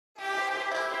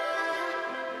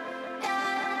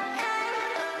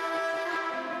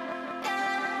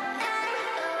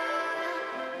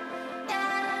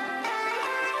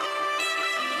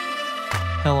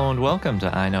Hello and welcome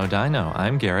to I Know Dino.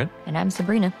 I'm Garrett. And I'm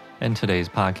Sabrina. And today's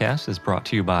podcast is brought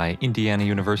to you by Indiana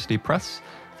University Press.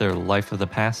 Their Life of the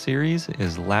Past series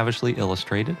is lavishly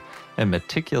illustrated and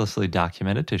meticulously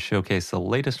documented to showcase the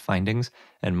latest findings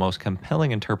and most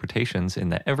compelling interpretations in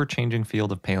the ever-changing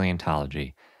field of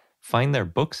paleontology. Find their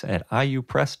books at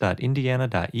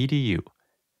iupress.indiana.edu.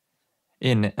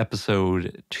 In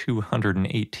episode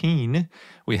 218,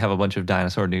 we have a bunch of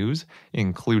dinosaur news,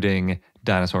 including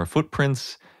dinosaur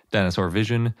footprints, dinosaur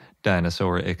vision,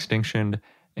 dinosaur extinction,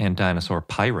 and dinosaur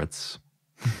pirates.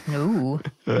 Ooh.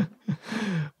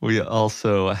 We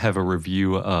also have a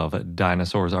review of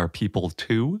Dinosaurs Are People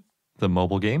 2, the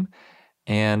mobile game,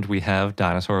 and we have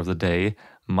Dinosaur of the Day,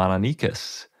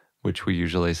 Mononicus, which we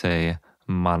usually say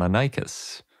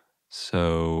Mononicus.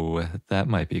 So that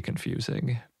might be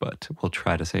confusing, but we'll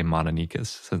try to say Mononicus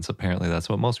since apparently that's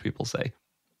what most people say.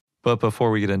 But before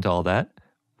we get into all that,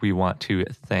 we want to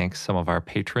thank some of our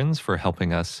patrons for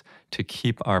helping us to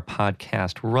keep our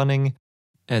podcast running.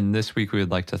 And this week we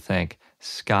would like to thank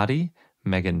Scotty,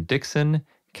 Megan Dixon,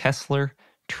 Kessler,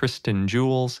 Tristan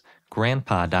Jules,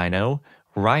 Grandpa Dino,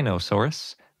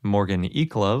 Rhinosaurus, Morgan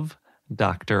Eklov,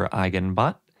 Dr.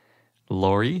 Eigenbot,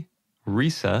 Lori,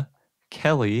 Risa,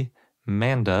 Kelly,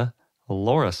 Manda,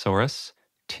 Laurasaurus,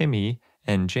 Timmy,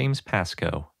 and James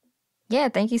Pasco. Yeah,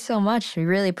 thank you so much. We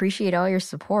really appreciate all your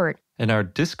support. And our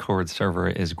Discord server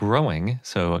is growing,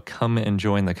 so come and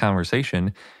join the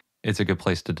conversation. It's a good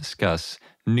place to discuss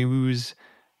news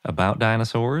about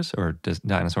dinosaurs or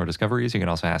dinosaur discoveries. You can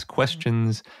also ask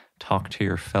questions, talk to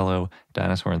your fellow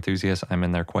dinosaur enthusiasts. I'm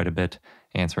in there quite a bit,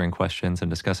 answering questions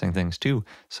and discussing things too.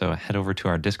 So head over to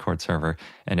our Discord server.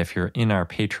 And if you're in our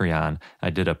Patreon, I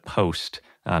did a post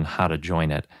on how to join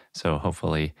it. So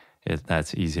hopefully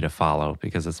that's easy to follow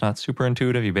because it's not super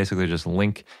intuitive. You basically just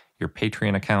link your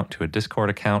Patreon account to a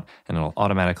Discord account and it'll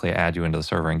automatically add you into the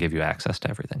server and give you access to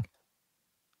everything.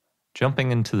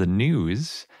 Jumping into the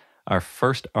news, our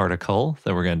first article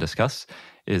that we're going to discuss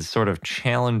is sort of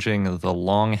challenging the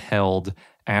long-held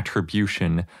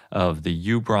attribution of the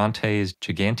Eubrontes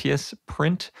giganteus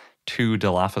print to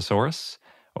Dilophosaurus,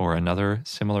 or another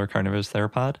similar carnivorous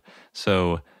theropod.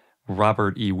 So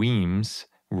Robert E. Weems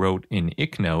wrote in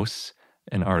Ichnos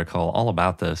an article all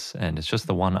about this, and it's just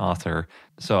the one author.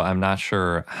 So I'm not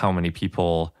sure how many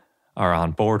people are on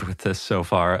board with this so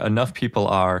far. Enough people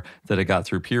are that it got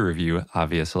through peer review,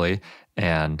 obviously,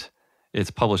 and it's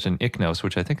published in Ichnos,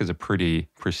 which I think is a pretty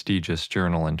prestigious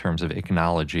journal in terms of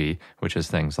ichnology, which is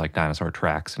things like dinosaur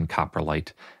tracks and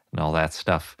coprolite and all that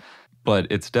stuff. But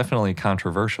it's definitely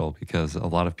controversial because a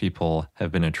lot of people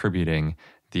have been attributing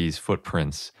these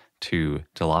footprints to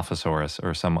Dilophosaurus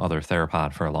or some other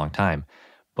theropod for a long time.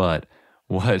 But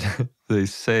what they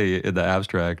say in the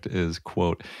abstract is,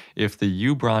 quote, if the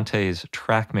Eubrontes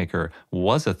track maker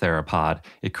was a theropod,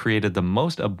 it created the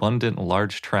most abundant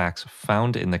large tracks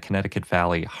found in the Connecticut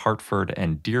Valley, Hartford,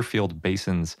 and Deerfield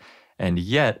basins, and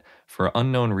yet, for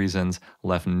unknown reasons,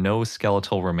 left no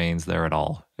skeletal remains there at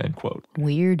all, end quote.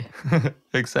 Weird.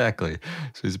 Exactly.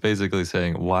 So he's basically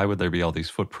saying, why would there be all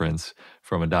these footprints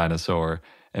from a dinosaur,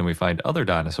 and we find other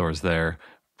dinosaurs there,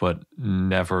 but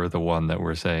never the one that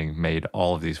we're saying made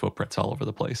all of these footprints all over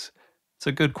the place? It's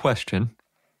a good question.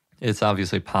 It's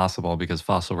obviously possible because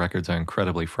fossil records are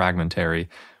incredibly fragmentary,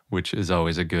 which is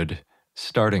always a good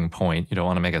starting point. You don't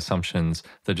want to make assumptions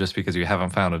that just because you haven't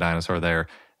found a dinosaur there,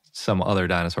 some other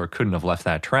dinosaur couldn't have left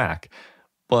that track.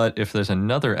 But if there's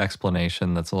another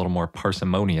explanation that's a little more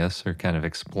parsimonious or kind of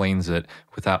explains it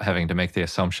without having to make the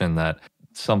assumption that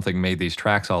something made these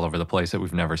tracks all over the place that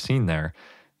we've never seen there,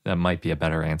 that might be a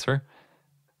better answer.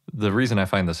 The reason I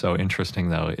find this so interesting,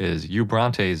 though, is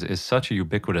Eubrontes is such a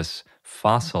ubiquitous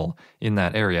fossil in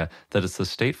that area that it's the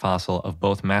state fossil of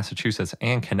both Massachusetts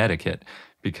and Connecticut,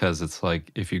 because it's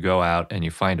like if you go out and you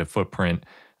find a footprint,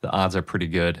 the odds are pretty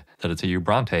good that it's a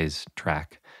Eubrontes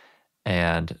track.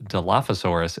 And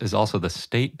Dilophosaurus is also the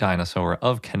state dinosaur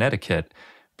of Connecticut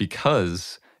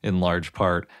because, in large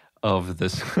part, of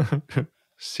this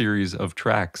series of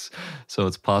tracks. So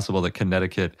it's possible that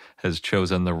Connecticut has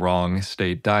chosen the wrong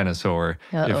state dinosaur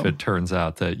if it turns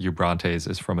out that Eubrontes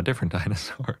is from a different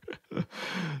dinosaur.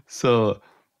 So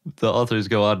the authors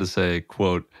go on to say,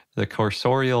 quote, the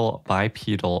cursorial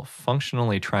bipedal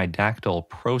functionally tridactyl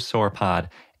prosauropod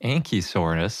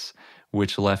Anchisaurus,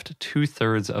 which left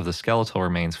 2/3 of the skeletal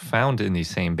remains found in these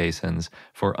same basins,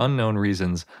 for unknown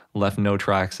reasons, left no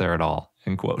tracks there at all,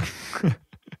 end quote.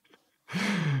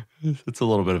 It's a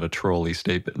little bit of a trolly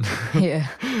statement. Yeah.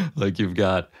 Like you've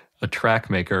got a track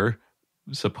maker,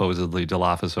 supposedly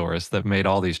Dilophosaurus, that made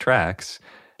all these tracks,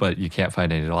 but you can't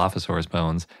find any Dilophosaurus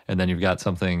bones. And then you've got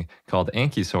something called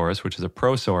Ankylosaurus, which is a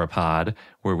prosauropod,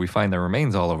 where we find their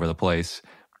remains all over the place,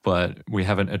 but we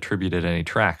haven't attributed any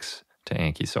tracks to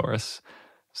Ankylosaurus.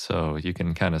 So you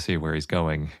can kind of see where he's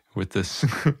going with this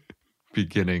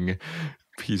beginning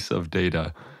piece of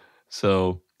data.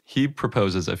 So he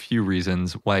proposes a few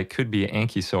reasons why it could be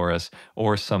Ankylosaurus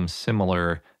or some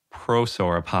similar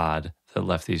prosauropod that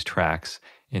left these tracks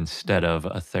instead of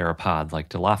a theropod like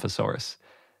Dilophosaurus.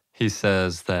 He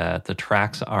says that the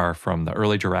tracks are from the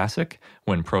early Jurassic,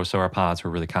 when prosauropods were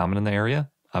really common in the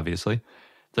area, obviously.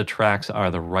 The tracks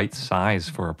are the right size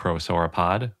for a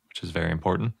prosauropod, which is very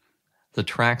important. The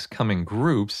tracks come in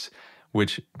groups,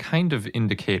 which kind of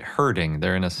indicate herding.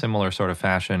 They're in a similar sort of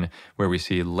fashion where we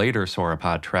see later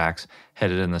sauropod tracks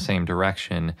headed in the same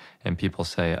direction, and people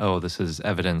say, oh, this is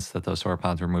evidence that those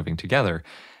sauropods were moving together.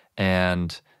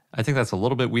 And I think that's a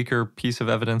little bit weaker piece of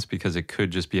evidence because it could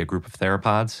just be a group of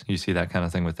theropods. You see that kind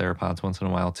of thing with theropods once in a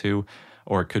while too.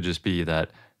 Or it could just be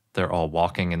that they're all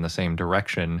walking in the same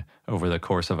direction over the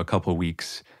course of a couple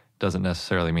weeks. Doesn't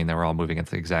necessarily mean they were all moving at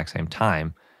the exact same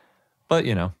time. But,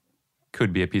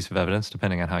 could be a piece of evidence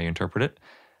depending on how you interpret it.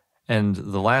 And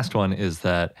the last one is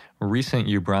that recent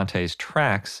Eubrontes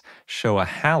tracks show a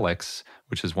hallux,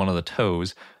 which is one of the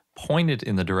toes, pointed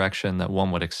in the direction that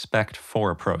one would expect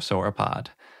for a prosauropod.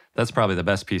 That's probably the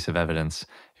best piece of evidence.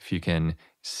 If you can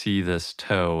see this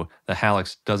toe, the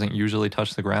hallux doesn't usually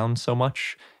touch the ground so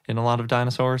much in a lot of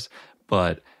dinosaurs,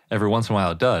 but every once in a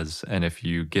while it does. And if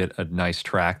you get a nice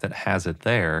track that has it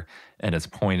there and it's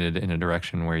pointed in a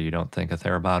direction where you don't think a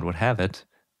theropod would have it,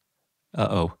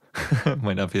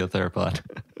 might not be a theropod.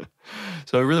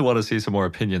 So I really want to see some more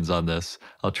opinions on this.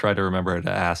 I'll try to remember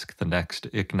to ask the next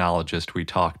ichnologist we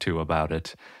talk to about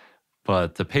it.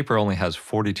 But the paper only has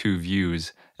 42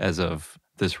 views as of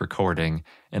this recording,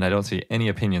 and I don't see any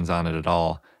opinions on it at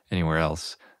all anywhere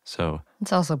else. So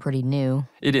It's also pretty new.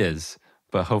 it is,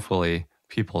 but hopefully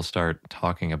people start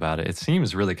talking about it. It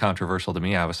seems really controversial to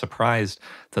me. I was surprised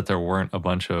that there weren't a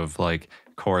bunch of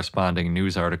corresponding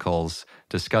news articles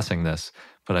discussing this,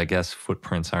 but I guess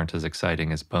footprints aren't as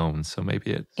exciting as bones, so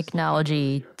maybe it's...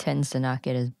 Ichnology tends to not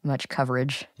get as much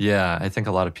coverage. Yeah, I think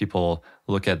a lot of people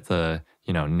look at the,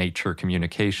 Nature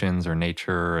Communications or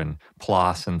Nature and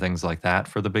PLOS and things like that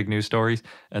for the big news stories,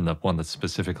 and the one that's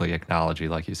specifically ichnology,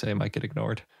 like you say, might get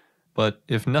ignored. But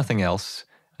if nothing else,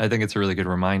 I think it's a really good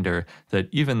reminder that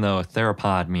even though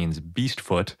theropod means beast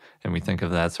foot, and we think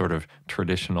of that sort of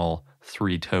traditional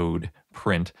three-toed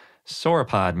print,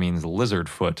 sauropod means lizard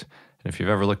foot. And if you've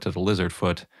ever looked at a lizard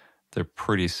foot, they're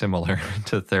pretty similar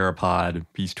to theropod,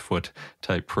 beast foot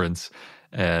type prints.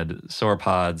 And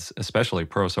sauropods, especially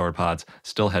prosauropods,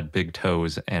 still had big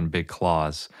toes and big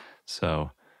claws.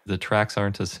 So the tracks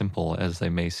aren't as simple as they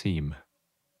may seem.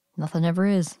 Nothing ever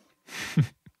is.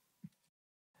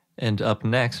 And up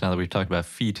next, now that we've talked about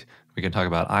feet, we can talk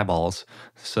about eyeballs.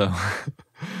 So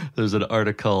there's an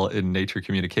article in Nature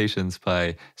Communications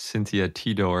by Cynthia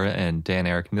Tidor and Dan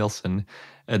Eric Nilsson,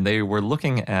 and they were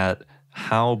looking at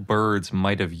how birds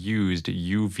might have used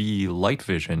UV light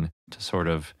vision to sort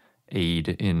of aid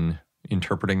in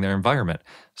interpreting their environment.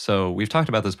 So we've talked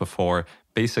about this before.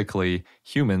 Basically,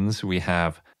 humans, we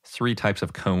have 3 types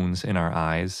of cones in our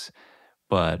eyes,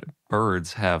 but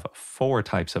birds have 4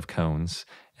 types of cones.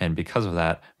 And because of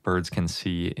that, birds can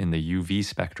see in the UV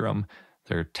spectrum.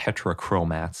 They're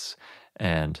tetrachromats,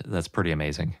 and that's pretty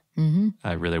amazing. Mm-hmm.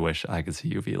 I really wish I could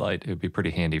see UV light. It would be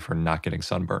pretty handy for not getting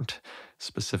sunburnt,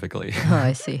 specifically. Oh,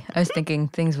 I see. I was thinking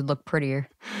things would look prettier.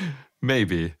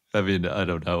 Maybe. I mean, I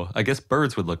don't know. I guess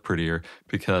birds would look prettier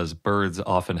because birds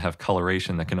often have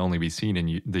coloration that can only be seen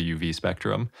in the UV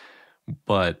spectrum.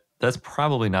 But that's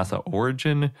probably not the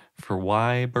origin for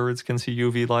why birds can see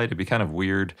UV light. It'd be kind of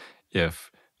weird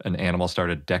if an animal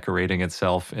started decorating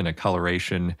itself in a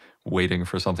coloration, waiting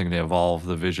for something to evolve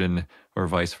the vision, or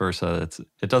vice versa.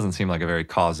 It doesn't seem like a very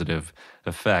causative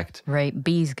effect. Right.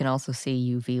 Bees can also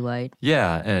see UV light.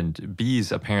 Yeah, and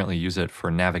bees apparently use it for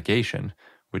navigation,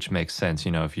 which makes sense.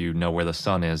 If you know where the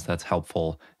sun is, that's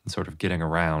helpful in sort of getting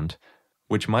around,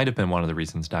 which might have been one of the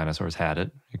reasons dinosaurs had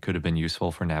it. It could have been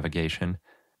useful for navigation.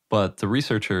 But the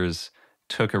researchers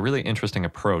took a really interesting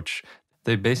approach.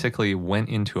 They basically went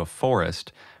into a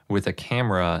forest with a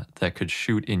camera that could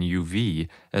shoot in UV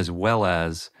as well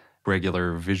as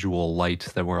regular visual light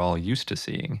that we're all used to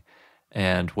seeing.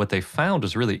 And what they found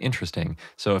was really interesting.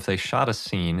 So if they shot a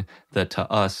scene that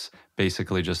to us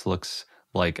basically just looks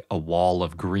like a wall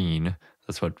of green,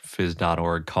 that's what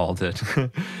phys.org called it,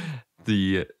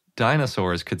 the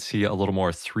dinosaurs could see a little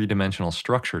more three-dimensional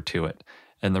structure to it.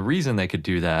 And the reason they could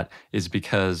do that is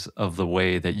because of the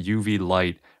way that UV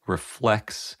light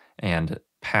reflects and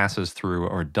passes through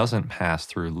or doesn't pass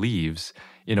through leaves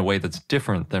in a way that's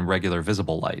different than regular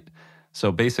visible light.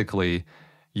 So basically,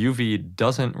 UV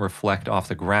doesn't reflect off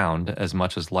the ground as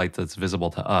much as light that's visible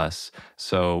to us.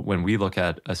 So when we look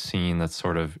at a scene that's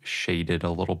sort of shaded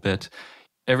a little bit,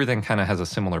 everything kind of has a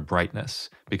similar brightness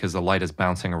because the light is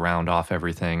bouncing around off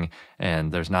everything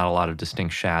and there's not a lot of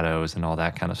distinct shadows and all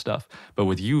that kind of stuff. But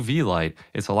with UV light,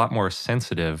 it's a lot more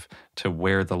sensitive to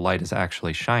where the light is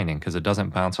actually shining because it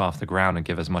doesn't bounce off the ground and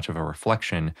give as much of a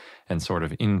reflection and sort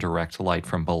of indirect light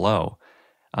from below.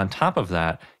 On top of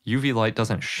that, UV light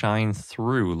doesn't shine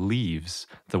through leaves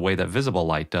the way that visible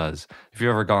light does. If you've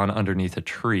ever gone underneath a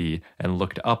tree and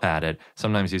looked up at it,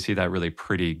 sometimes you see that really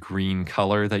pretty green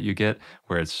color that you get,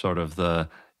 where it's sort of the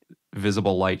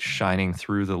visible light shining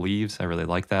through the leaves. I really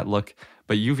like that look.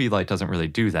 But UV light doesn't really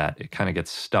do that. It kind of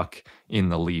gets stuck in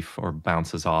the leaf or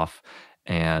bounces off.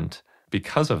 And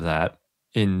because of that,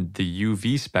 in the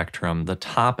UV spectrum, the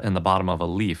top and the bottom of a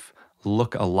leaf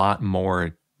look a lot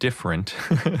more different,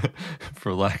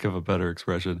 for lack of a better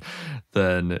expression,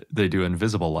 than they do in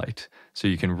visible light. So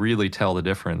you can really tell the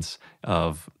difference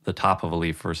of the top of a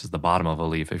leaf versus the bottom of a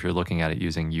leaf if you're looking at it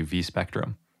using UV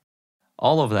spectrum.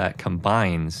 All of that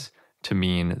combines to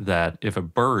mean that if a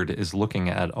bird is looking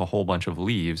at a whole bunch of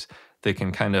leaves, they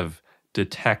can kind of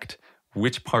detect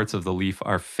which parts of the leaf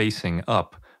are facing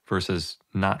up versus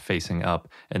not facing up,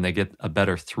 and they get a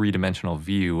better three-dimensional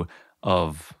view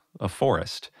of a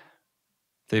forest.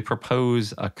 They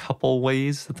propose a couple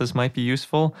ways that this might be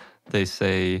useful. They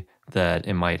say that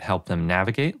it might help them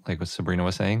navigate, like what Sabrina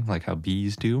was saying, like how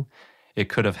bees do. It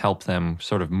could have helped them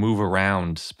sort of move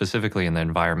around specifically in the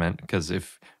environment, because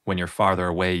when you're farther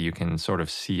away, you can sort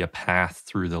of see a path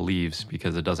through the leaves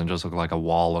because it doesn't just look like a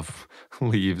wall of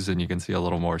leaves and you can see a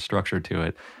little more structure to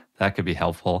it. That could be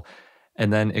helpful.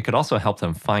 And then it could also help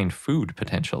them find food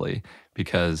potentially,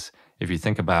 because if you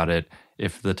think about it,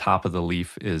 if the top of the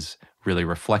leaf is really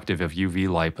reflective of UV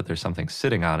light, but there's something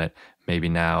sitting on it, maybe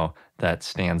now that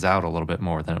stands out a little bit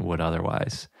more than it would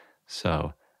otherwise.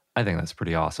 So I think that's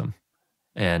pretty awesome.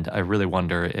 And I really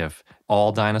wonder if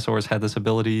all dinosaurs had this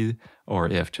ability or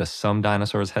if just some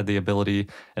dinosaurs had the ability.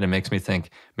 And it makes me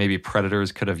think maybe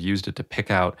predators could have used it to pick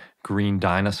out green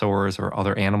dinosaurs or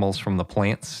other animals from the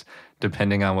plants,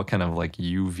 depending on what kind of like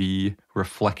UV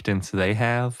reflectance they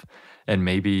have. And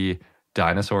maybe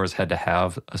dinosaurs had to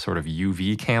have a sort of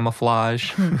UV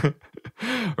camouflage.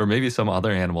 Or maybe some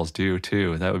other animals do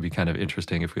too. That would be kind of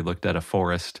interesting if we looked at a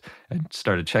forest and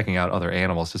started checking out other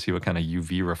animals to see what kind of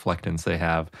UV reflectance they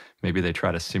have. Maybe they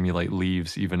try to simulate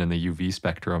leaves even in the UV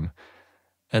spectrum.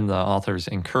 And the authors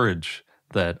encourage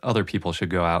that other people should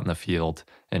go out in the field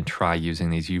and try using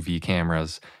these UV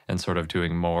cameras and sort of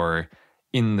doing more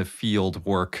in the field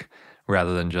work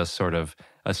rather than just sort of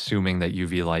assuming that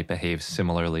UV light behaves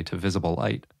similarly to visible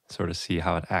light, sort of see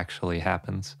how it actually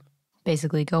happens.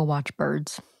 Basically, go watch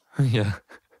birds. Yeah.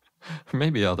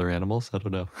 Maybe other animals. I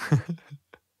don't know.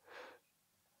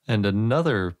 And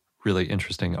another really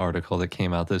interesting article that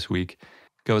came out this week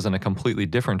goes in a completely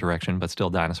different direction, but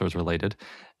still dinosaurs related.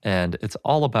 And it's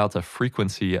all about the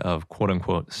frequency of quote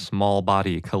unquote small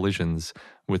body collisions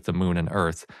with the moon and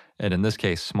Earth. And in this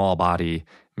case, small body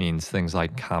means things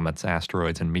like comets,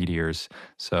 asteroids, and meteors.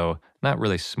 So not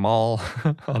really small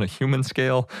on a human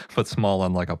scale, but small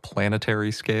on like a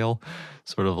planetary scale.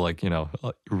 Sort of like,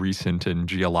 recent in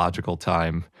geological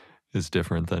time is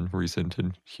different than recent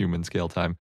in human scale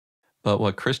time. But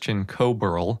what Christian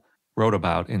Coburl wrote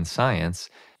about in Science,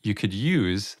 you could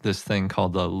use this thing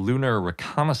called the Lunar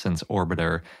Reconnaissance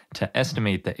Orbiter to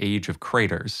estimate the age of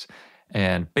craters.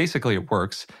 And basically it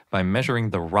works by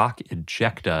measuring the rock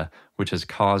ejecta, which is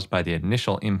caused by the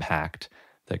initial impact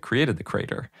that created the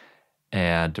crater.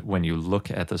 And when you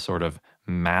look at the sort of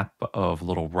map of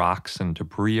little rocks and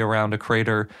debris around a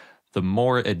crater, the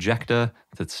more ejecta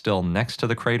that's still next to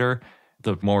the crater,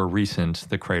 the more recent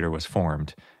the crater was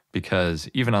formed. Because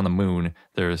even on the moon,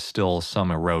 there is still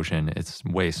some erosion. It's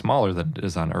way smaller than it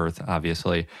is on Earth,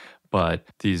 obviously, but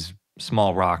these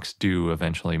small rocks do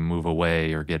eventually move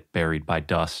away or get buried by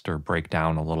dust or break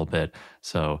down a little bit.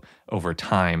 So over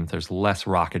time, there's less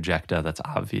rock ejecta that's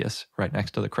obvious right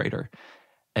next to the crater.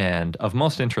 And of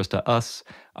most interest to us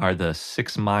are the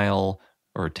 6-mile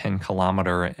or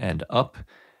 10-kilometer and up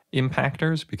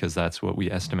impactors, because that's what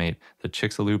we estimate the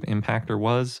Chicxulub impactor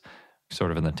was,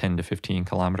 sort of in the 10 to 15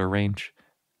 kilometer range.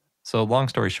 So long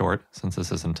story short, since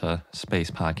this isn't a space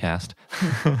podcast,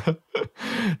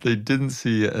 they didn't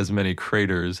see as many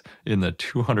craters in the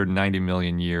 290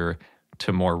 million year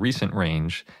to more recent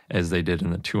range as they did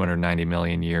in the 290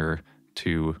 million year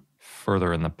to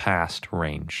further in the past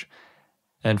range.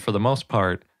 And for the most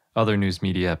part, other news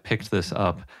media picked this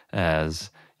up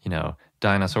as,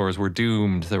 dinosaurs were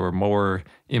doomed. There were more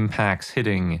impacts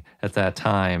hitting at that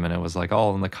time, and it was like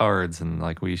all in the cards, and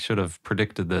like we should have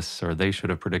predicted this, or they should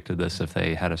have predicted this if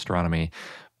they had astronomy.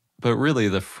 But really,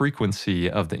 the frequency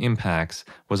of the impacts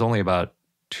was only about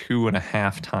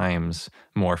 2.5 times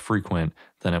more frequent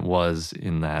than it was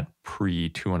in that pre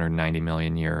 290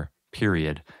 million year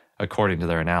period, according to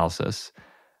their analysis.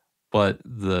 But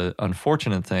the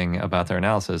unfortunate thing about their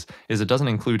analysis is it doesn't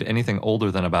include anything older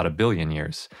than about 1 billion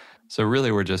years. So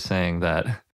really, we're just saying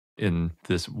that in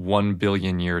this 1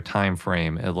 billion year time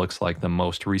frame, it looks like the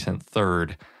most recent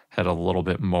third had a little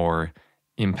bit more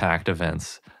impact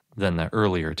events than the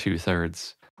earlier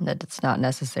 2/3. That's not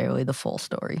necessarily the full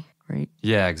story, right?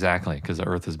 Yeah, exactly, because the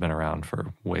Earth has been around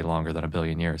for way longer than 1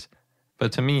 billion years.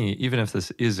 But to me, even if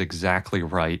this is exactly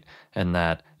right, and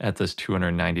that at this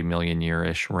 290 million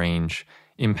year-ish range,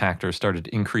 impactors started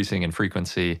increasing in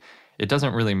frequency, it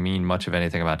doesn't really mean much of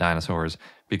anything about dinosaurs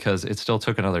because it still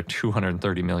took another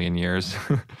 230 million years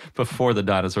before the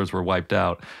dinosaurs were wiped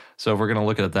out. So if we're going to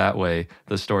look at it that way,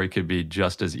 the story could be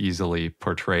just as easily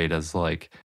portrayed as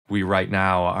like, we right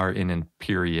now are in a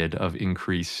period of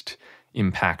increased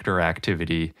impactor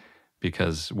activity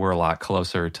because we're a lot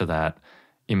closer to that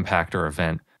impactor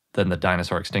event than the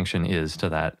dinosaur extinction is to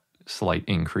that slight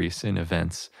increase in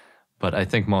events. But I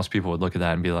think most people would look at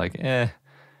that and be like,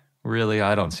 really,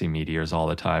 I don't see meteors all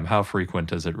the time. How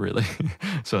frequent is it really?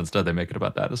 So instead they make it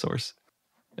about dinosaurs.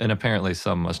 And apparently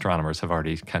some astronomers have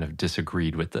already kind of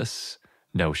disagreed with this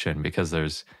notion because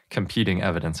there's competing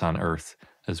evidence on Earth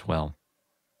as well.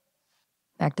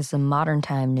 Back to some modern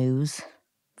time news.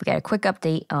 We got a quick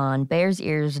update on Bears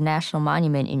Ears National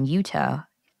Monument in Utah.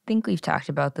 I think we've talked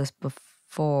about this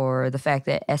before, the fact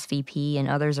that SVP and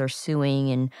others are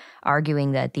suing and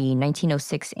arguing that the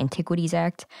 1906 Antiquities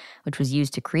Act, which was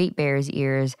used to create Bears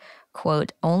Ears,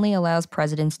 quote, only allows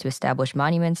presidents to establish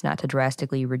monuments, not to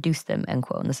drastically reduce them, end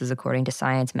quote. And this is according to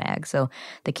Science Mag. So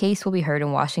the case will be heard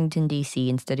in Washington, D.C.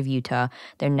 instead of Utah.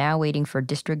 They're now waiting for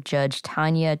District Judge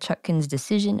Tanya Chutkan's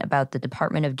decision about the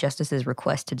Department of Justice's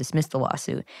request to dismiss the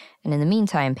lawsuit. And in the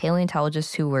meantime,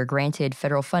 paleontologists who were granted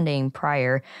federal funding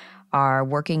prior are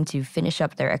working to finish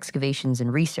up their excavations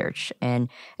and research. And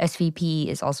SVP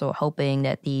is also hoping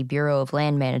that the Bureau of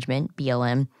Land Management,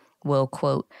 BLM, will,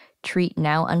 quote, treat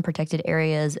now unprotected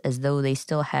areas as though they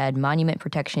still had monument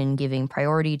protection, giving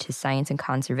priority to science and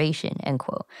conservation, end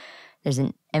quote. There's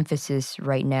an emphasis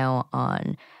right now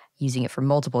on using it for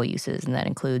multiple uses, and that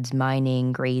includes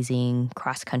mining, grazing,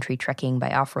 cross-country trekking by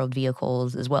off-road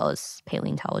vehicles, as well as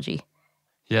paleontology.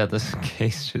 Yeah, this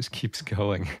case just keeps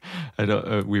going.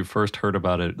 We first heard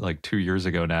about it like 2 years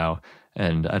ago now,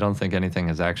 and I don't think anything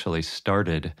has actually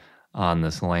started on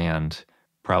this land,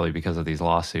 probably because of these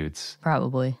lawsuits.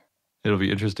 Probably. It'll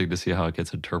be interesting to see how it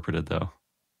gets interpreted, though.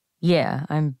 Yeah,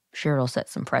 I'm sure it'll set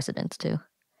some precedents, too.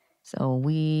 So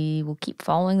we will keep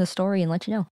following the story and let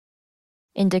you know.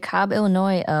 In DeKalb,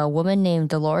 Illinois, a woman named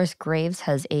Dolores Graves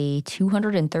has a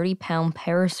 230-pound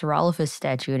Parasaurolophus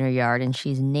statue in her yard, and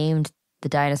she's named the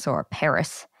dinosaur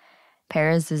Paris.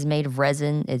 Paris is made of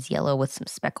resin, is yellow with some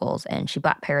speckles, and she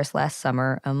bought Paris last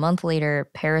summer. A month later,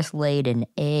 Paris laid an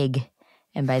egg,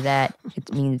 and by that,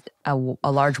 it means a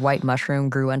large white mushroom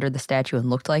grew under the statue and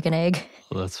looked like an egg.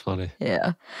 Well, that's funny.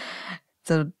 Yeah.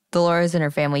 So Dolores and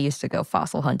her family used to go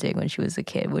fossil hunting when she was a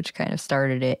kid, which kind of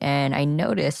started it. And I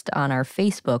noticed on our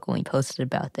Facebook when we posted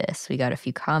about this, we got a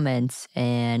few comments,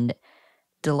 and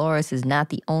Dolores is not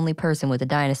the only person with a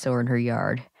dinosaur in her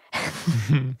yard.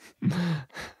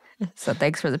 So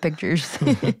thanks for the pictures.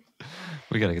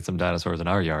 We got to get some dinosaurs in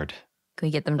our yard. Can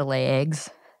we get them to lay eggs?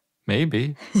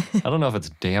 Maybe. I don't know if it's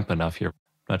damp enough here.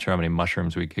 Not sure how many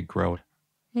mushrooms we could grow.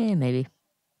 Maybe.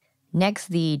 Next,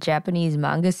 the Japanese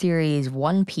manga series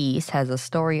One Piece has a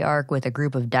story arc with a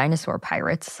group of dinosaur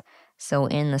pirates. So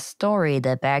in the story,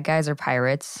 the bad guys are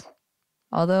pirates.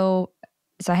 So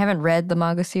I haven't read the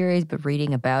manga series, but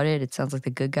reading about it, it sounds like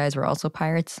the good guys were also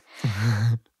pirates.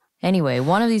 Anyway,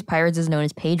 one of these pirates is known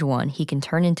as Page One. He can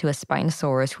turn into a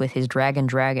Spinosaurus with his dragon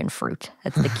fruit.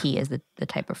 That's the key, is the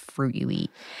type of fruit you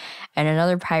eat. And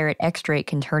another pirate, X-Drake,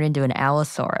 can turn into an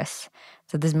Allosaurus.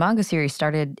 So this manga series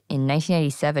started in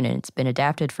 1997, and it's been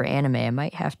adapted for anime. I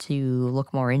might have to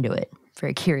look more into it.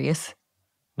 Very curious.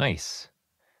 Nice.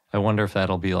 I wonder if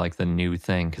that'll be like the new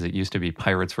thing, because it used to be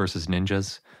pirates versus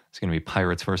ninjas. It's going to be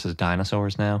pirates versus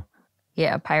dinosaurs now.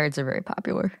 Yeah, pirates are very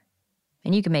popular.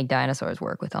 And you can make dinosaurs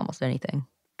work with almost anything.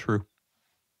 True.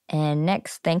 And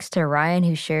next, thanks to Ryan,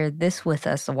 who shared this with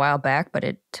us a while back, but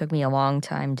it took me a long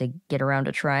time to get around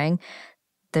to trying.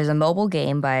 There's a mobile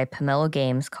game by Pomelo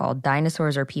Games called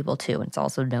Dinosaurs Are People Too, and it's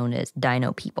also known as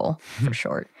Dino People for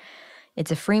short.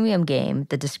 It's a freemium game.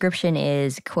 The description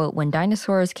is, quote, when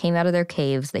dinosaurs came out of their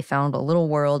caves, they found a little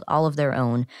world all of their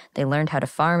own. They learned how to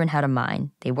farm and how to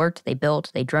mine. They worked, they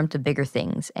built, they dreamt of bigger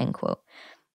things, end quote.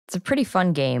 It's a pretty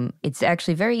fun game. It's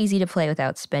actually very easy to play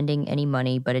without spending any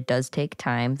money, but it does take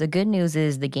time. The good news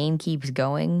is the game keeps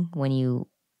going when you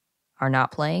are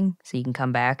not playing, so you can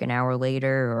come back an hour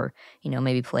later or,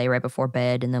 maybe play right before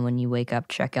bed, and then when you wake up,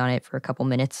 check on it for a couple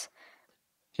minutes.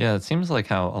 Yeah, it seems like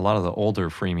how a lot of the older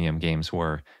freemium games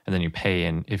were, and then you pay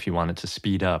in if you want it to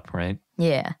speed up, right?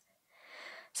 Yeah.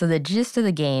 So the gist of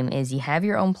the game is you have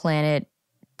your own planet.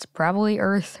 It's probably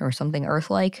Earth or something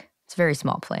Earth-like. It's a very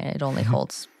small planet. It only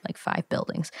holds like 5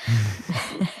 buildings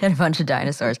and a bunch of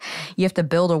dinosaurs. You have to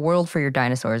build a world for your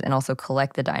dinosaurs and also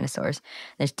collect the dinosaurs.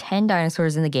 There's 10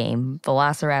 dinosaurs in the game: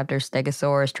 Velociraptor,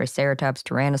 Stegosaurus, Triceratops,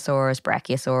 Tyrannosaurus,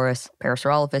 Brachiosaurus,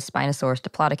 Parasaurolophus, Spinosaurus,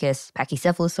 Diplodocus,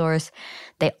 Pachycephalosaurus.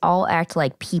 They all act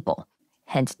like people,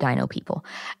 hence Dino People.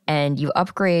 And you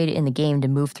upgrade in the game to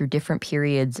move through different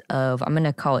periods of, I'm going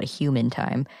to call it human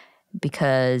time,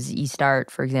 because you start,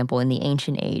 for example, in the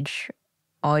ancient age.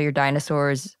 All your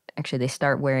dinosaurs, actually, they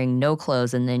start wearing no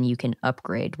clothes, and then you can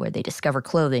upgrade where they discover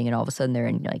clothing, and all of a sudden they're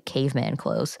in like caveman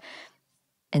clothes.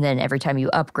 And then every time you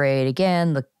upgrade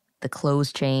again, the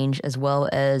clothes change, as well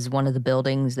as one of the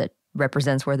buildings that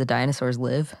represents where the dinosaurs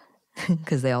live,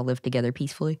 because they all live together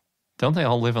peacefully. Don't they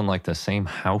all live in like the same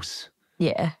house?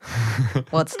 Yeah.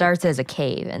 Well, it starts as a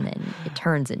cave, and then it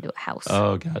turns into a house.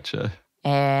 Oh, gotcha.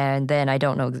 And then I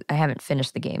don't know, I haven't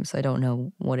finished the game, so I don't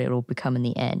know what it'll become in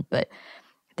the end, but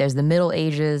there's the Middle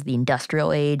Ages, the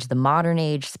Industrial Age, the Modern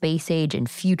Age, Space Age, and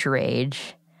Future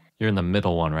Age. You're in the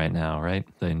middle one right now, right?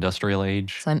 The Industrial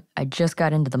Age? So I just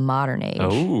got into the Modern Age.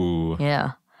 Oh.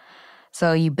 Yeah.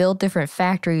 So you build different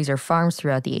factories or farms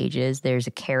throughout the ages. There's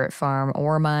a carrot farm,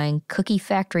 ore mine, cookie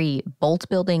factory, bolt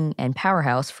building, and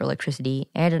powerhouse for electricity,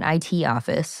 and an IT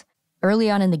office.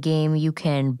 Early on in the game, you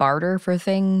can barter for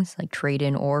things, like trade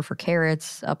in ore for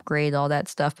carrots, upgrade, all that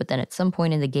stuff. But then at some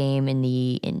point in the game, in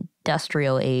the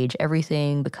Industrial Age,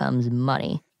 everything becomes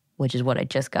money, which is what I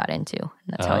just got into. And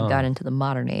that's how I got into the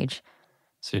Modern Age.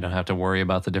 So you don't have to worry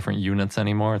about the different units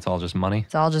anymore? It's all just money?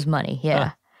 It's all just money, yeah.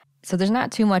 Huh. So there's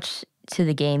not too much to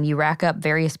the game. You rack up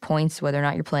various points, whether or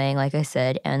not you're playing, like I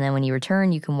said. And then when you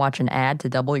return, you can watch an ad to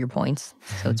double your points.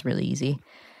 So it's really easy.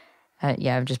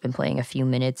 I've just been playing a few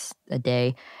minutes a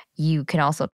day. You can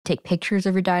also take pictures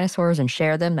of your dinosaurs and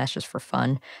share them. That's just for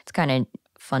fun. It's kind of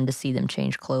fun to see them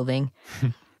change clothing.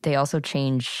 They also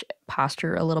change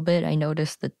posture a little bit. I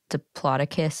noticed that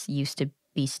Diplodocus used to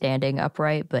be standing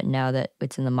upright, but now that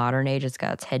it's in the Modern Age, it's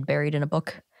got its head buried in a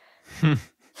book.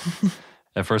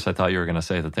 At first, I thought you were going to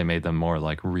say that they made them more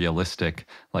like realistic,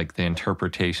 like the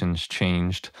interpretations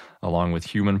changed along with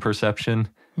human perception.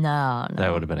 No.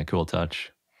 That would have been a cool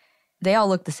touch. They all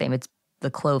look the same. It's the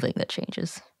clothing that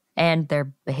changes and their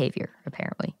behavior,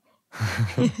 apparently.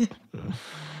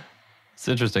 It's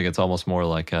interesting. It's almost more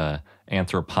like a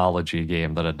anthropology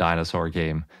game than a dinosaur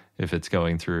game. If it's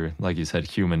going through, like you said,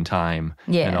 human time,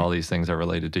 and all these things are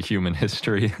related to human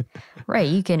history. Right,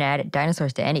 you can add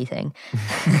dinosaurs to anything.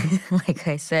 Like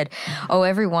I said,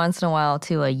 every once in a while,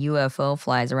 too, a UFO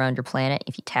flies around your planet.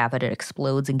 If you tap it, it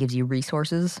explodes and gives you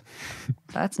resources.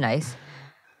 That's nice.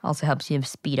 Also helps you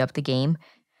speed up the game.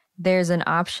 There's an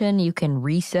option you can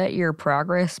reset your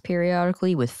progress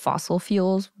periodically with fossil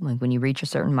fuels. Like when you reach a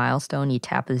certain milestone, you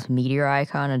tap this meteor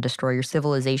icon and destroy your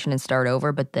civilization and start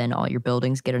over, but then all your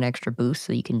buildings get an extra boost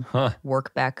so you can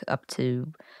work back up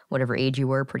to whatever age you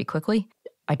were pretty quickly.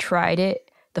 I tried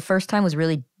it. The first time was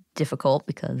really difficult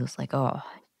because it was like, now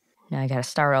I got to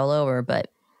start all over, but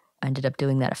I ended up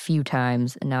doing that a few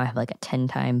times, and now I have like a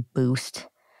 10-time boost.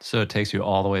 So it takes you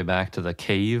all the way back to the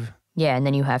cave? Yeah, and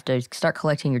then you have to start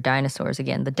collecting your dinosaurs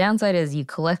again. The downside is you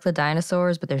collect the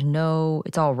dinosaurs, but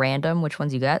it's all random which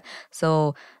ones you got.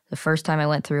 So the first time I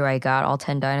went through, I got all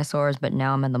 10 dinosaurs, but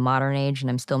now I'm in the Modern Age and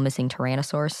I'm still missing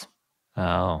Tyrannosaurus.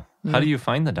 Oh. How do you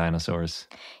find the dinosaurs?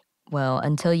 Well,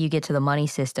 until you get to the money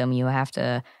system, you have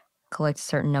to collect a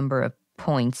certain number of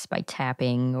points by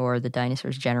tapping, or the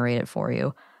dinosaurs generate it for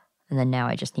you. And then now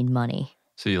I just need money.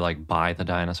 So you like buy the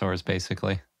dinosaurs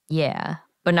basically? Yeah,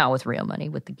 but not with real money,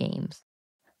 with the games.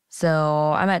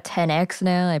 So I'm at 10x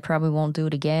now. I probably won't do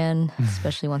it again,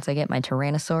 especially once I get my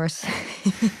Tyrannosaurus.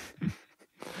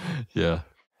 Yeah.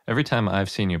 Every time I've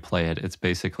seen you play it, it's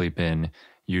basically been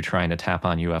you trying to tap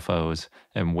on UFOs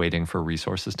and waiting for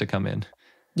resources to come in.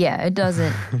 Yeah, it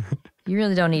doesn't. You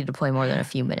really don't need to play more than a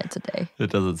few minutes a day.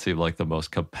 It doesn't seem like the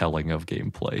most compelling of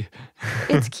gameplay.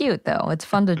 It's cute, though. It's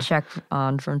fun to check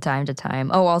on from time to time.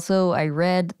 Oh, also, I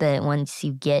read that once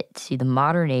you get to the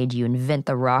modern age, you invent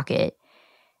the rocket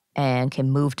and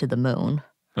can move to the moon.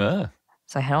 Ah,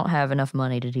 So I don't have enough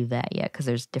money to do that yet because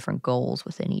there's different goals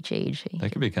within each age.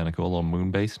 that could be kind of cool. A little moon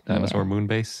base, dinosaur moon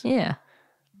base. Yeah.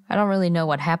 I don't really know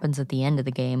what happens at the end of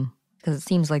the game because it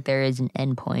seems like there is an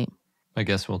end point. I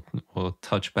guess we'll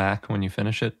touch back when you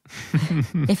finish it.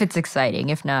 If it's exciting.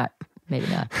 If not, maybe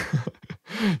not.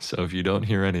 So if you don't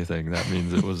hear anything, that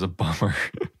means it was a bummer.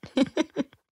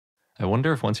 I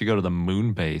wonder if once you go to the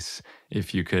moon base,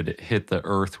 if you could hit the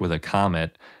Earth with a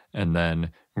comet and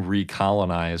then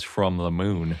recolonize from the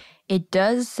moon. It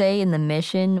does say in the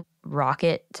mission,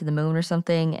 rocket to the moon or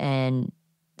something and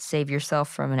save yourself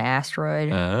from an asteroid.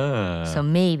 So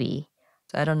maybe.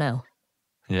 So I don't know.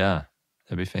 Yeah,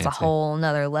 that'd be fancy. It's a whole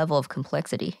nother level of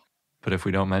complexity. But if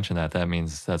we don't mention that, that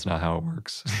means that's not how it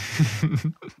works.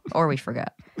 Or we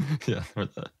forgot. Yeah. Or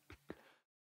that.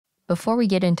 Before we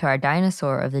get into our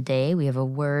dinosaur of the day, we have a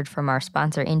word from our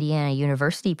sponsor, Indiana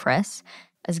University Press.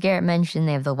 As Garrett mentioned,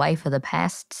 they have the Life of the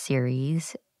Past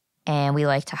series, and we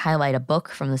like to highlight a book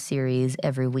from the series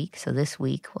every week. So this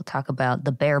week, we'll talk about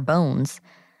The Bare Bones,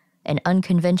 an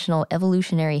unconventional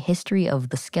evolutionary history of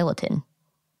the skeleton.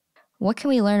 What can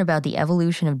we learn about the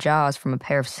evolution of jaws from a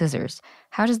pair of scissors?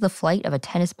 How does the flight of a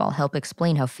tennis ball help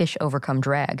explain how fish overcome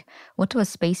drag? What do a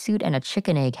spacesuit and a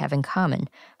chicken egg have in common?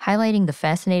 Highlighting the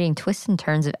fascinating twists and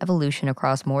turns of evolution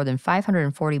across more than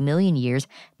 540 million years,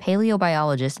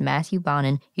 paleobiologist Matthew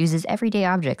Bonin uses everyday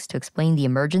objects to explain the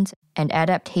emergence and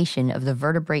adaptation of the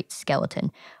vertebrate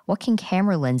skeleton. What can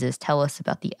camera lenses tell us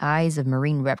about the eyes of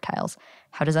marine reptiles?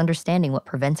 How does understanding what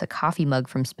prevents a coffee mug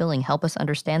from spilling help us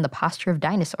understand the posture of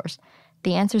dinosaurs?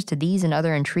 The answers to these and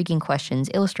other intriguing questions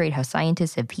illustrate how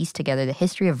scientists have pieced together the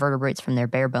history of vertebrates from their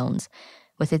bare bones.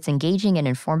 With its engaging and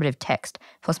informative text,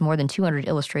 plus more than 200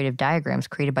 illustrative diagrams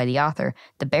created by the author,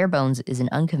 The Bare Bones is an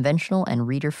unconventional and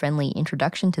reader-friendly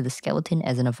introduction to the skeleton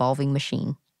as an evolving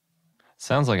machine.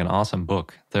 Sounds like an awesome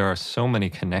book. There are so many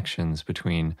connections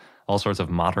between all sorts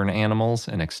of modern animals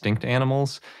and extinct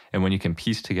animals. And when you can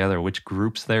piece together which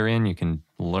groups they're in, you can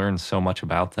learn so much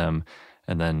about them.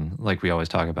 And then, like we always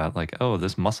talk about, like, oh,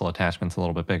 this muscle attachment's a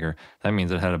little bit bigger. That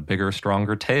means it had a bigger,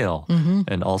 stronger tail,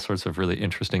 and all sorts of really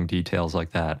interesting details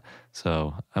like that.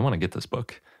 So I want to get this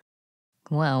book.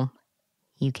 Well,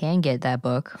 you can get that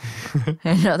book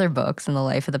and other books in the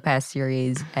Life of the Past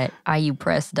series at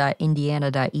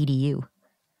iupress.indiana.edu.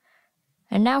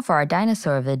 And now for our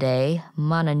dinosaur of the day,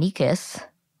 Mononicus,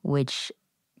 which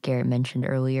Garrett mentioned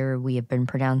earlier. We have been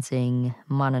pronouncing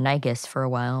Mononicus for a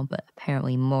while, but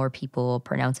apparently more people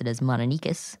pronounce it as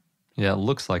Mononicus. Yeah, it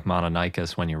looks like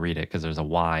Mononicus when you read it because there's a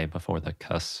Y before the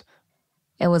cuss.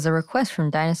 It was a request from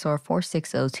Dinosaur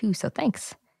 4602, so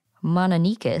thanks.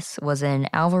 Mononicus was an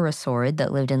alvarosaurid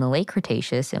that lived in the late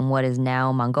Cretaceous in what is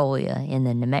now Mongolia in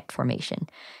the Nemegt Formation.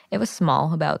 It was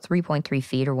small, about 3.3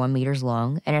 feet or 1 meters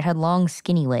long, and it had long,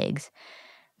 skinny legs.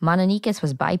 Mononicus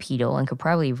was bipedal and could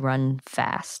probably run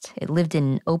fast. It lived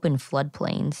in open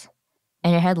floodplains.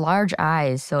 And it had large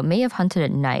eyes, so it may have hunted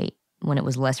at night when it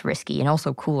was less risky and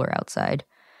also cooler outside.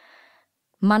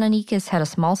 Mononicus had a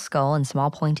small skull and small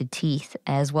pointed teeth,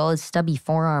 as well as stubby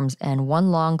forearms and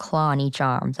one long claw on each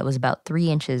arm that was about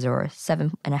 3 inches or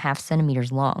 7.5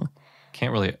 centimeters long.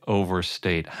 Can't really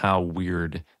overstate how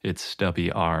weird its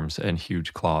stubby arms and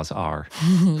huge claws are.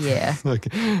 Yeah. Like,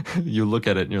 you look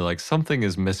at it and you're like, something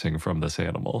is missing from this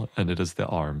animal, and it is the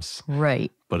arms.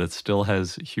 Right. But it still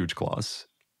has huge claws,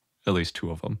 at least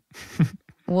 2 of them.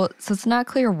 Well, so it's not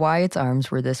clear why its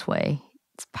arms were this way.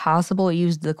 It's possible it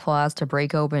used the claws to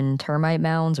break open termite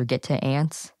mounds or get to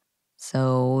ants.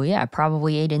 So yeah,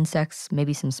 probably ate insects,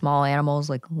 maybe some small animals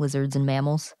like lizards and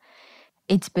mammals.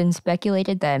 It's been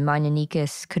speculated that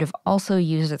Mononicus could have also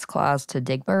used its claws to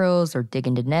dig burrows or dig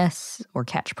into nests or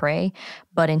catch prey.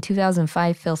 But in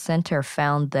 2005, Phil Center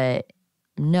found that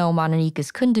no,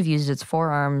 Mononicus couldn't have used its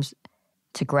forearms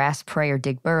to grasp prey or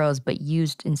dig burrows, but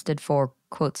used instead for,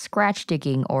 quote, scratch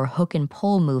digging or hook and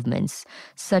pull movements,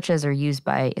 such as are used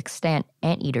by extant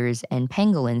anteaters and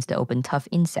pangolins to open tough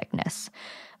insect nests.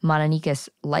 Mononicus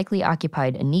likely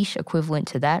occupied a niche equivalent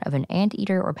to that of an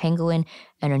anteater or pangolin,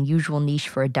 an unusual niche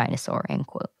for a dinosaur, end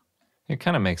quote. It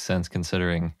kind of makes sense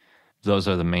considering those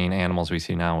are the main animals we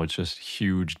see now with just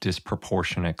huge,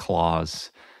 disproportionate claws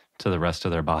to the rest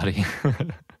of their body.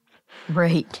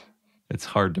 Right. It's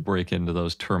hard to break into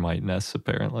those termite nests,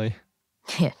 apparently.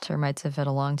 Yeah, termites have had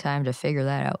a long time to figure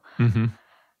that out. Mm-hmm.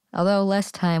 Although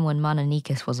less time when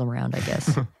Mononicus was around, I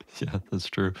guess. Yeah, that's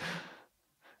true.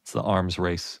 It's the arms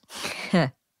race.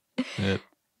 It,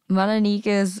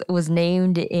 Mononicus was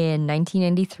named in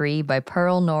 1993 by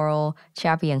Pearl, Norrell,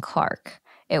 Chappie, and Clark.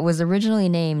 It was originally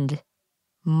named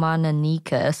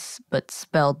Mononicus, but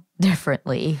spelled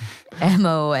differently.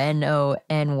 Mononychus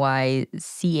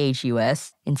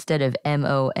instead of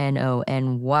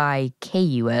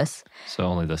Mononykus. so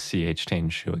only the CH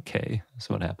changed to a K. That's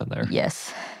what happened there.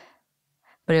 Yes.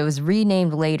 But it was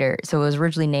renamed later. So it was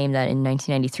originally named that in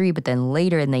 1993, but then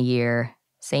later in the year,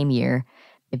 same year,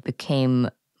 it became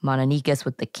Mononicus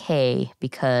with the K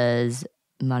because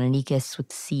Mononicus with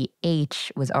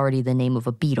CH was already the name of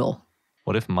a beetle.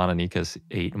 What if Mononicus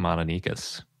ate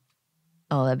Mononicus?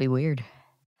 Oh, that'd be weird.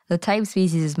 The type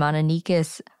species is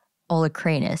Mononicus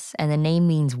olecranus, and the name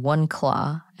means one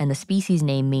claw, and the species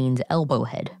name means elbow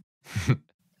head.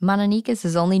 Mononicus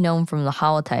is only known from the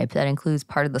holotype that includes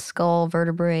part of the skull,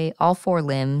 vertebrae, all four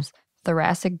limbs,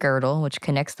 thoracic girdle, which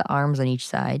connects the arms on each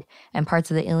side, and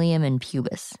parts of the ilium and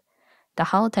pubis. The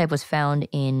holotype was found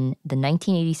in the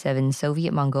 1987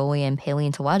 Soviet-Mongolian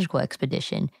paleontological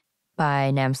expedition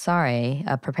by Namsare,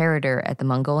 a preparator at the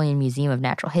Mongolian Museum of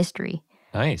Natural History.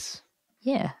 Nice.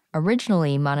 Yeah.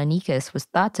 Originally, Mononicus was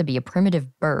thought to be a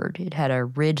primitive bird. It had a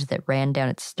ridge that ran down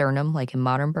its sternum, like in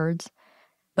modern birds,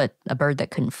 but a bird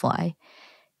that couldn't fly.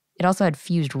 It also had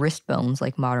fused wrist bones,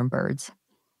 like modern birds.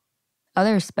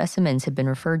 Other specimens have been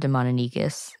referred to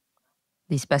Mononicus.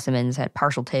 These specimens had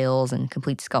partial tails and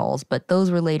complete skulls, but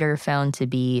those were later found to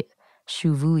be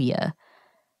Shuvuya.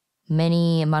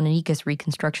 Many Mononicus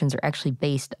reconstructions are actually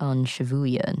based on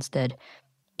Shibuya instead.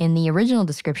 In the original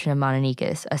description of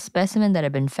Mononicus, a specimen that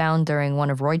had been found during one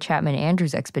of Roy Chapman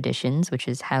Andrews' expeditions, which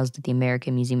is housed at the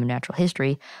American Museum of Natural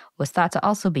History, was thought to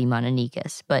also be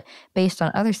Mononicus, but based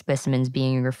on other specimens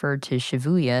being referred to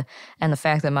Shibuya and the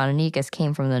fact that Mononicus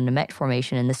came from the Nemegt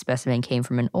Formation and this specimen came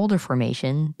from an older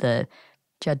formation, the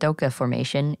Jadoka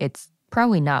Formation, it's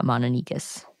probably not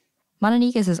Mononicus.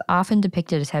 Mononicus is often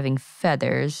depicted as having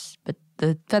feathers, but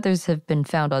the feathers have been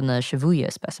found on the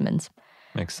Shibuya specimens.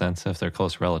 Makes sense. If they're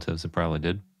close relatives, it probably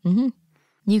did. Mm-hmm.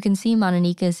 You can see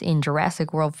Mononicus in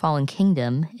Jurassic World Fallen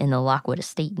Kingdom in the Lockwood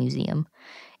Estate Museum.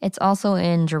 It's also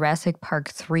in Jurassic Park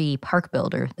 3 Park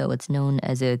Builder, though it's known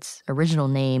as its original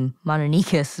name,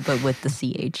 Mononicus, but with the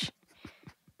CH.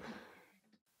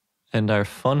 And our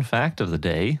fun fact of the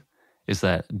day is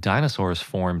that dinosaurs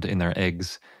formed in their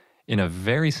eggs in a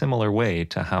very similar way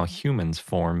to how humans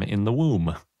form in the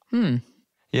womb.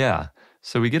 Yeah.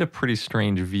 So we get a pretty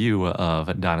strange view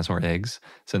of dinosaur eggs,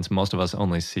 since most of us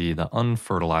only see the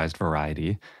unfertilized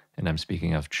variety, and I'm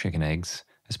speaking of chicken eggs,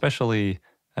 especially,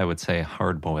 I would say,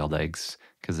 hard-boiled eggs,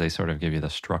 because they sort of give you the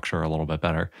structure a little bit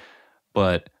better.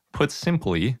 But put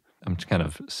simply, I'm kind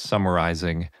of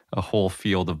summarizing a whole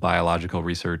field of biological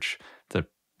research that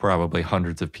probably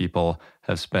hundreds of people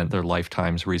have spent their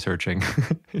lifetimes researching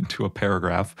into a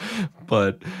paragraph.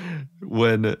 But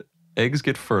when eggs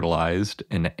get fertilized,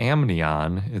 an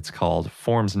amnion, it's called,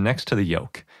 forms next to the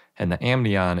yolk. And the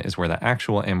amnion is where the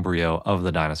actual embryo of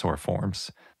the dinosaur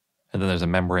forms. And then there's a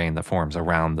membrane that forms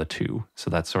around the two. So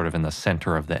that's sort of in the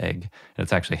center of the egg. And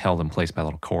it's actually held in place by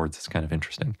little cords. It's kind of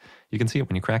interesting. You can see it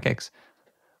when you crack eggs.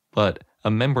 But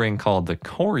a membrane called the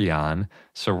chorion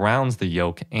surrounds the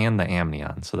yolk and the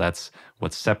amnion. So that's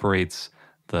what separates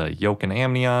the yolk and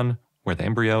amnion, where the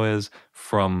embryo is,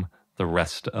 from the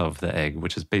rest of the egg,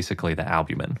 which is basically the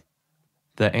albumin.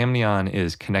 The amnion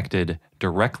is connected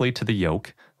directly to the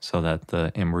yolk so that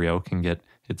the embryo can get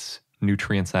its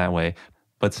nutrients that way.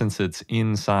 But since it's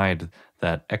inside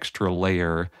that extra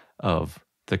layer of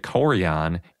the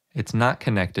chorion, it's not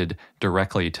connected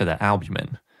directly to the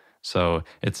albumin. So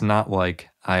it's not like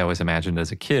I always imagined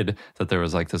as a kid that there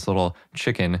was like this little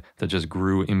chicken that just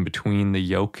grew in between the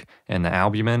yolk and the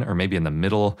albumin, or maybe in the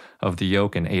middle of the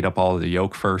yolk and ate up all of the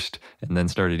yolk first and then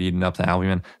started eating up the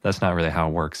albumin. That's not really how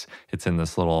it works. It's in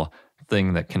this little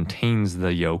thing that contains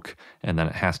the yolk, and then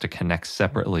it has to connect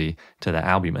separately to the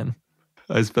albumin.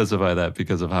 I specify that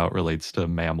because of how it relates to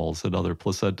mammals and other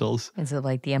placentals. Is it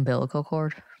like the umbilical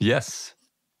cord? Yes.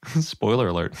 Spoiler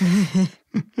alert.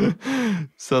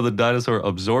 So the dinosaur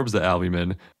absorbs the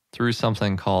albumin through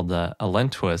something called the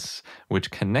allentois, which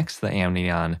connects the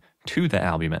amnion to the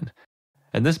albumin.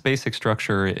 And this basic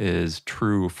structure is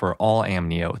true for all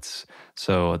amniotes.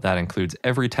 So that includes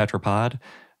every tetrapod,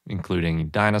 including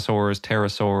dinosaurs,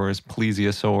 pterosaurs,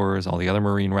 plesiosaurs, all the other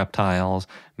marine reptiles,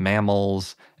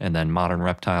 mammals, and then modern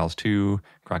reptiles too,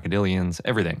 crocodilians,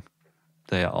 everything.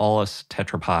 All us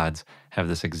tetrapods have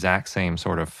this exact same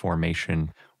sort of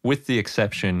formation, with the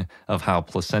exception of how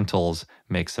placentals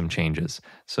make some changes.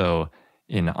 So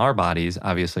in our bodies,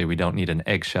 obviously we don't need an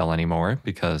eggshell anymore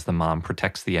because the mom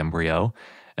protects the embryo.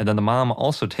 And then the mom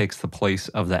also takes the place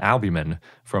of the albumin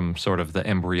from sort of the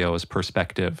embryo's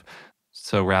perspective.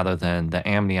 So rather than the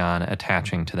amnion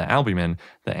attaching to the albumin,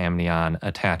 the amnion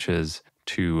attaches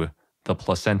to the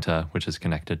placenta, which is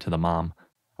connected to the mom.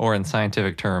 Or in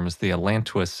scientific terms, the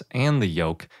allantois and the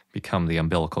yolk become the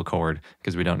umbilical cord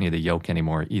because we don't need the yolk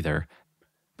anymore either.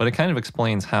 But it kind of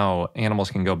explains how animals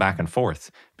can go back and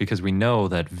forth because we know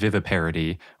that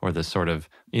viviparity, or the sort of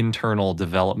internal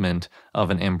development of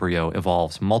an embryo,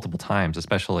 evolves multiple times,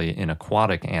 especially in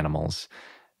aquatic animals,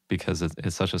 because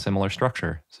it's such a similar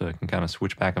structure. So it can kind of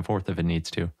switch back and forth if it needs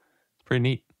to. It's pretty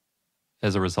neat.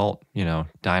 As a result,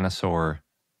 dinosaur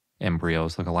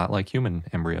embryos look a lot like human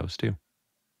embryos too.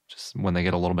 Just when they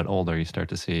get a little bit older, you start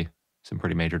to see some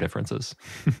pretty major differences.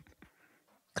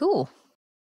 Cool.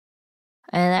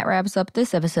 And that wraps up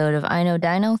this episode of I Know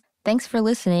Dino. Thanks for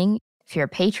listening. If you're a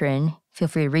patron, feel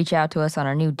free to reach out to us on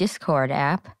our new Discord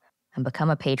app and become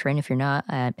a patron if you're not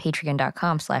at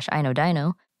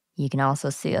patreon.com/iknowdino. You can also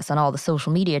see us on all the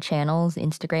social media channels,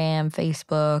 Instagram,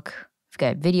 Facebook. We've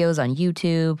got videos on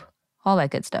YouTube, all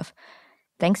that good stuff.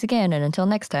 Thanks again, and until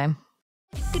next time.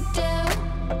 Good day.